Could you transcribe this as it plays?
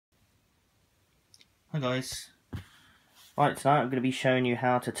Hi guys. Right, tonight I'm going to be showing you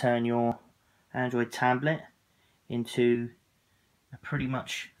how to turn your Android tablet into a pretty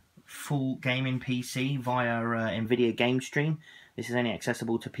much full gaming PC via Nvidia Gamestream. This is only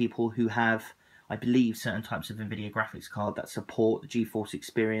accessible to people who have, I believe, certain types of Nvidia Graphics card that support the GeForce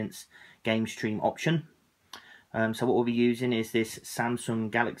Experience Gamestream option. So what we'll be using is this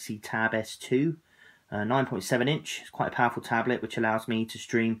Samsung Galaxy Tab S2, 9.7 inch. It's quite a powerful tablet which allows me to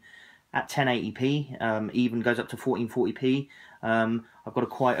stream at 1080p, even goes up to 1440p. I've got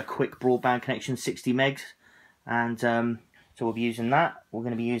quite a quick broadband connection, 60 megs, and so we'll be using that. We're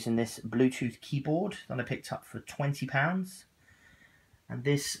going to be using this Bluetooth keyboard that I picked up for £20, and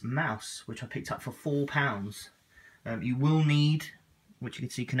this mouse which I picked up for £4. You will need, which you can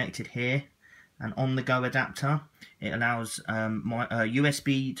see connected here, an on-the-go adapter. It allows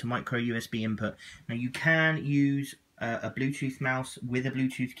USB to micro USB input. Now you can use a Bluetooth mouse with a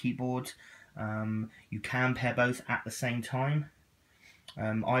Bluetooth keyboard. You can pair both at the same time.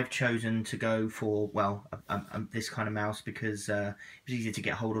 I've chosen to go for, well, this kind of mouse because it's easier to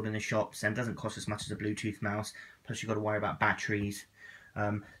get hold of in the shops and doesn't cost as much as a Bluetooth mouse. Plus you've got to worry about batteries.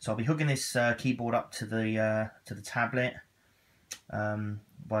 So I'll be hooking this keyboard up to the tablet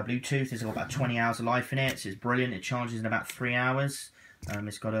by Bluetooth. It's got about 20 hours of life in it, so it's brilliant. It charges in about 3 hours.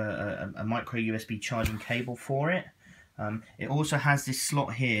 It's got a micro USB charging cable for it. It also has this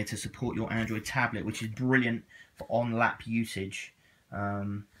slot here to support your Android tablet, which is brilliant for on-lap usage.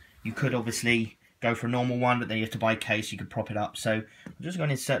 You could obviously go for a normal one, but then you have to buy a case. You could prop it up. So I'm just going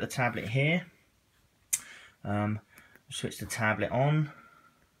to insert the tablet here. Switch the tablet on.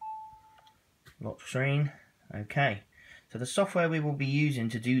 Lock screen. Okay. So the software we will be using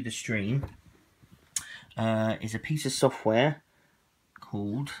to do the stream is a piece of software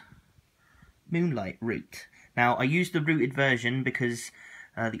called Moonlight root. Now I use the rooted version because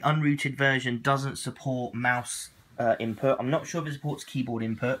the unrooted version doesn't support mouse input. I'm not sure if it supports keyboard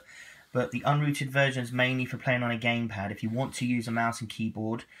input, but the unrooted version is mainly for playing on a gamepad. If you want to use a mouse and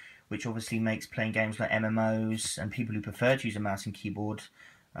keyboard, which obviously makes playing games like MMOs and people who prefer to use a mouse and keyboard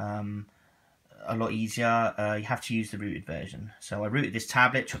a lot easier, you have to use the rooted version. So I rooted this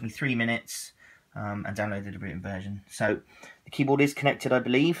tablet, took me 3 minutes, and downloaded the rooted version. So the keyboard is connected, I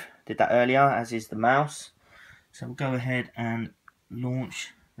believe. Did that earlier, as is the mouse. So we'll go ahead and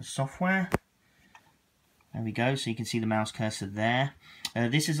launch the software. There we go, so you can see the mouse cursor there.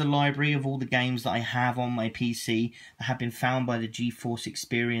 This is a library of all the games that I have on my PC that have been found by the GeForce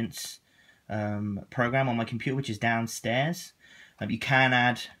Experience program on my computer, which is downstairs. You can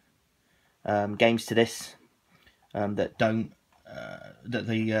add games to this that don't that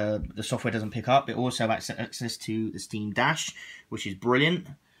the software doesn't pick up. It also has access to the Steam Dash, which is brilliant.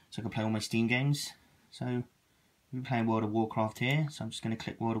 So I can play all my Steam games. So we're playing World of Warcraft here, so I'm just going to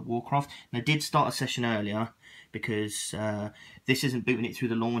click World of Warcraft. And I did start a session earlier because this isn't booting it through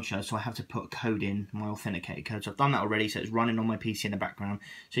the launcher, so I have to put a code in, my authenticated code. So I've done that already, so it's running on my PC in the background.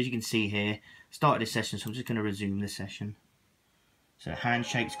 So as you can see here, started this session, so I'm just going to resume this session. So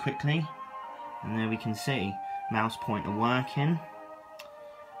handshakes quickly, and there we can see mouse pointer working.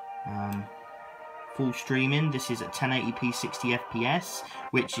 Full streaming. This is at 1080p 60 FPS,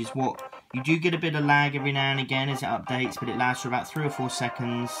 which is what you do get a bit of lag every now and again as it updates, but it lasts for about 3 or 4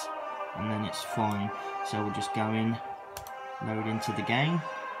 seconds and then it's fine. So we'll just go in, load into the game.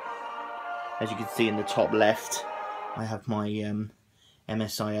 As you can see in the top left, I have my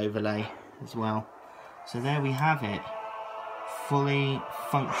MSI overlay as well. So there we have it, fully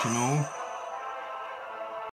functional